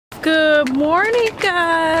Good morning,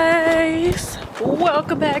 guys.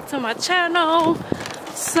 Welcome back to my channel.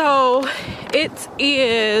 So it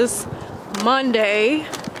is Monday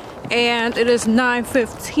and it is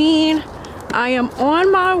 9:15. I am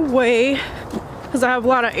on my way because I have a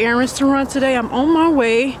lot of errands to run today. I'm on my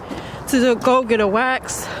way to go get a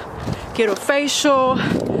wax, get a facial.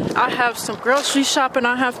 I have some grocery shopping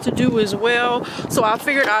I have to do as well, so I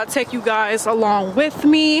figured I'd take you guys along with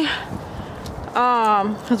me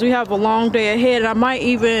because we have a long day ahead. I might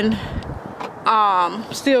even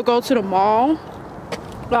still go to the mall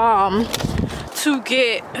to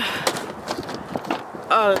get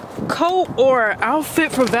a coat or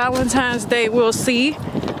outfit for Valentine's Day. We'll see,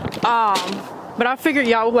 but I figured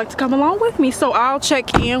y'all would like to come along with me, so I'll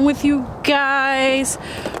check in with you guys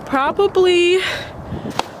probably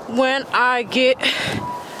when I get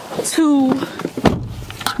to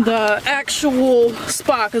the actual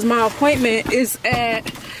spot, because my appointment is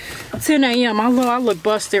at 10 a.m. I look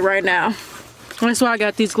busted right now. That's why I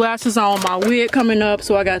got these glasses on, my wig coming up,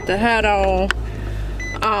 so I got the hat on.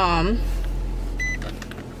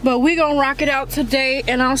 But we gonna rock it out today,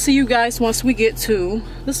 and I'll see you guys once we get to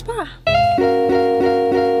the spa.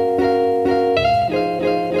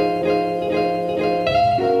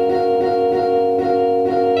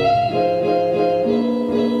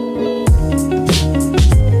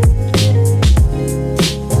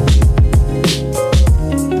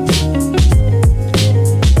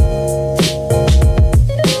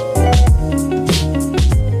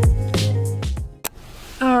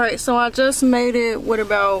 So I just made it with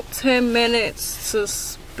about 10 minutes to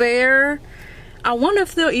spare. I wonder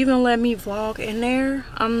if they'll even let me vlog in there.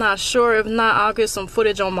 I'm not sure. If not, I'll get some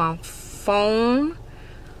footage on my phone.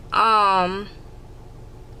 But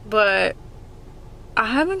I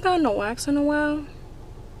haven't gotten a wax in a while,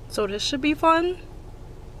 so this should be fun.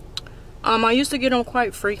 I used to get them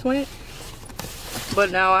quite frequent,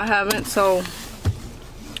 but now I haven't, so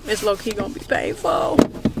it's low-key gonna be painful.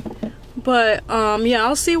 But yeah,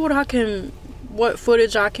 I'll see what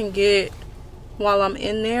footage I can get while I'm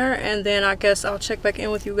in there, and then I guess I'll check back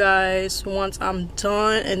in with you guys once I'm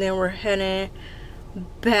done, and then we're heading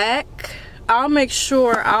back. I'll make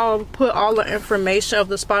sure I'll put all the information of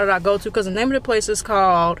the spot that I go to, because the name of the place is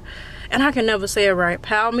called, and I can never say it right,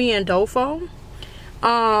 Palmi D'Ofo.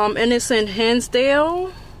 And it's in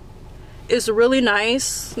Hinsdale. It's really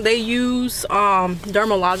nice. They use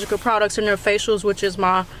dermatological products in their facials, which is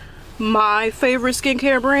my favorite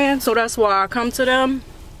skincare brand, so that's why I come to them.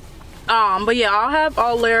 But yeah, I'll have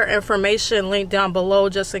all their information linked down below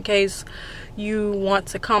just in case you want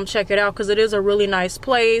to come check it out, because it is a really nice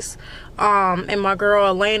place. And my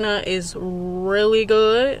girl Alana is really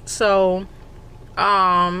good, so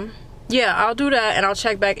yeah, I'll do that and I'll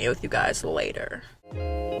check back in with you guys later.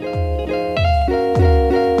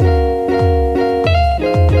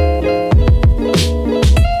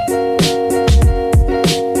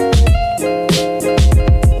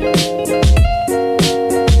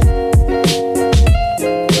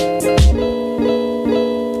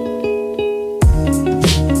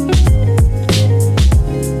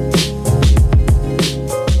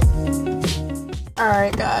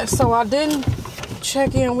 So I didn't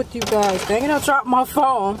check in with you guys. Dang it, I dropped my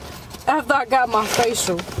phone after I got my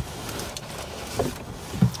facial.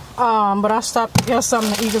 But I stopped to get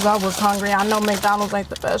something to eat because I was hungry. I know McDonald's ain't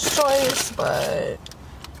the best choice, but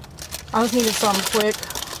I just needed something quick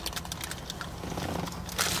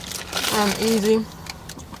and easy.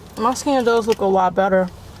 My skin does look a lot better,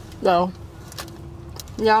 though.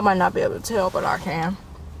 Y'all might not be able to tell, but I can.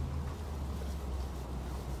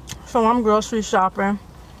 So I'm grocery shopping.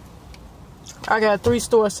 I got 3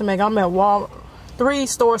 stores to make. I'm at 3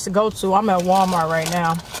 stores to go to. I'm at Walmart right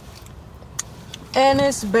now. And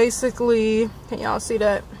it's basically, can y'all see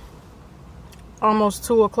that? Almost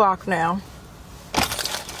 2 o'clock now.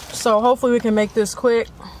 So hopefully we can make this quick,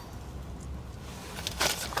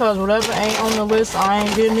 because whatever ain't on the list, I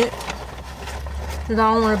ain't getting it. Because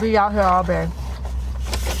I don't want to be out here all day.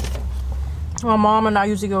 My mom and I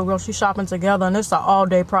usually go grocery shopping together, and it's an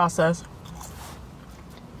all-day process.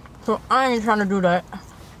 So I ain't trying to do that.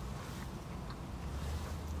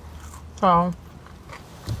 So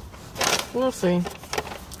we'll see.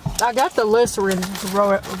 I got the list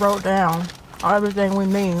wrote down, everything we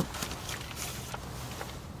need,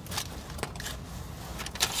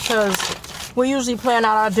 because we usually plan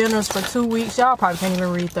out our dinners for 2 weeks. Y'all probably can't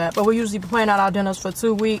even read that, but we usually plan out our dinners for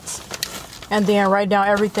 2 weeks, and then write down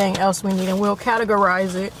everything else we need, and we'll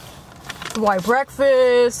categorize it like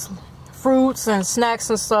breakfast, fruits and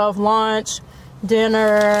snacks and stuff, lunch,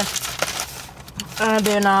 dinner, and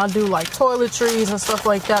then I'll do like toiletries and stuff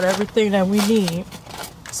like that, everything that we need.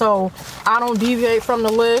 so I don't deviate from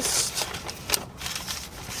the list.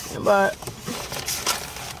 But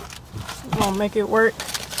I'm gonna make it work.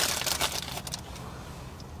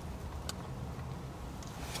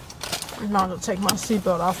 I'm not gonna take my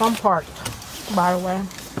seatbelt off. I'm parked, by the way.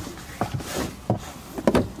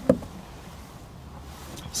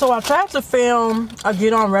 So I tried to film a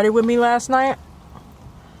get on ready with me last night,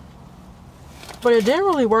 but it didn't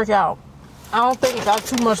really work out. I don't think it got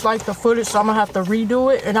too much like the footage, so I'm gonna have to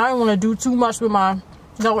redo it. And I don't want to do too much with my,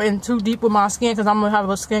 go in too deep with my skin, because I'm gonna have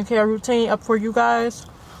a skincare routine up for you guys.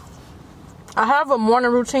 I have a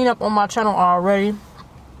morning routine up on my channel already,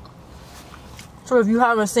 so if you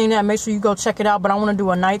haven't seen that, make sure you go check it out. But I want to do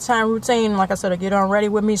a nighttime routine, like I said, to get on ready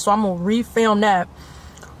with me, so I'm gonna refilm that.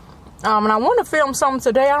 And I want to film something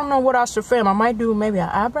today. I don't know what I should film. I might do maybe an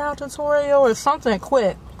eyebrow tutorial or something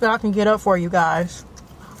quick that I can get up for you guys.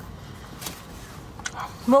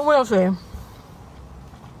 But we'll see.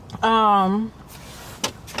 I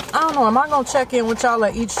don't know. Am I going to check in with y'all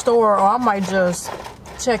at each store, or I might just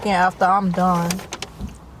check in after I'm done.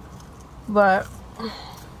 But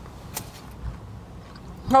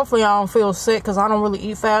hopefully I don't feel sick, because I don't really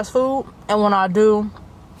eat fast food. And when I do,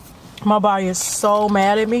 my body is so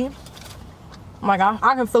mad at me. Like,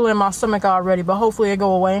 I can feel it in my stomach already, but hopefully it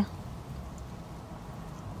go away.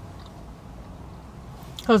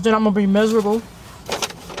 Because then I'm going to be miserable.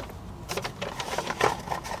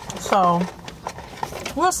 So,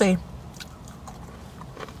 we'll see.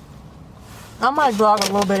 I might vlog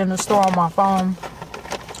a little bit in the store on my phone,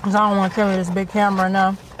 because I don't want to carry this big camera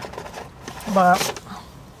now. But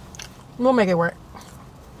we'll make it work.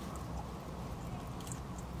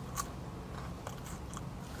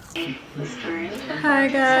 Hi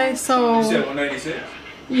guys, so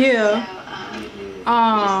yeah,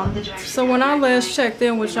 so when I last checked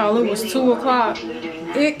in with y'all, it was 2 o'clock.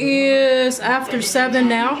 It is after 7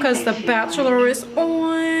 now, because The Bachelor is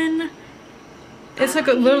on. It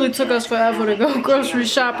literally took us forever to go grocery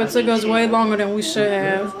shop. It took us way longer than we should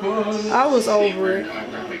have. I was over it,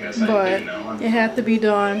 but it had to be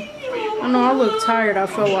done. I know I look tired, I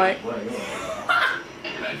feel like.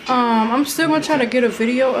 I'm still gonna try to get a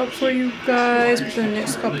video up for you guys within the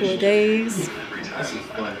next couple of days.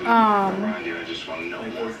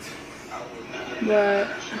 But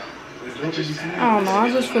I don't know,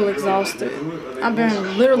 I just feel exhausted. I've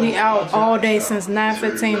been literally out all day since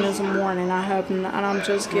 9:15 this morning. And I'm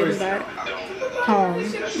just getting back home,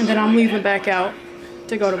 and then I'm leaving back out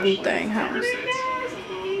to go to Boo-Thang house.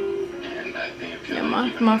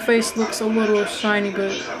 Yeah, my face looks a little shiny,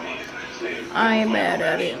 but I ain't mad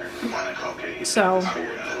at it. So,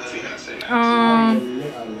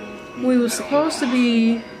 we were supposed to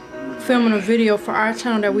be filming a video for our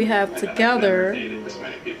channel that we have together,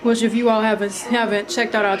 which if you all haven't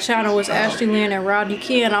checked out our channel, it's Ashley Lynn and Rodney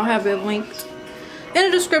Ken. I'll have it linked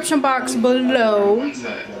in the description box below.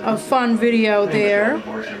 A fun video there.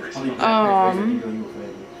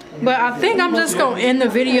 But I think I'm just gonna end the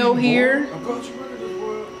video here.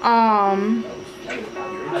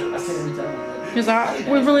 Because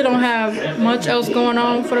we really don't have much else going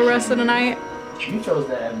on for the rest of the night.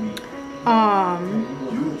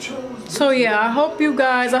 So yeah, I hope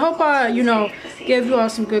I, gave you all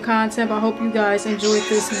some good content. I hope you guys enjoyed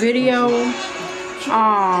this video.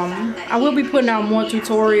 I will be putting out more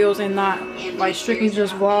tutorials and not like strictly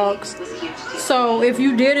just vlogs. So if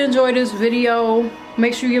you did enjoy this video,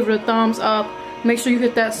 make sure you give it a thumbs up. Make sure you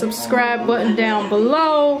hit that subscribe button down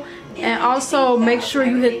below. And also make sure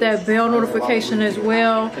you hit that bell notification as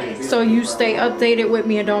well, so you stay updated with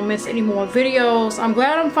me and don't miss any more videos. I'm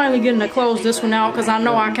glad I'm finally getting to close this one out, because I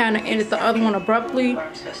know I kind of ended the other one abruptly.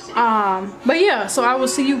 But yeah, so I will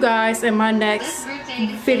see you guys in my next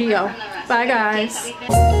video. Bye guys.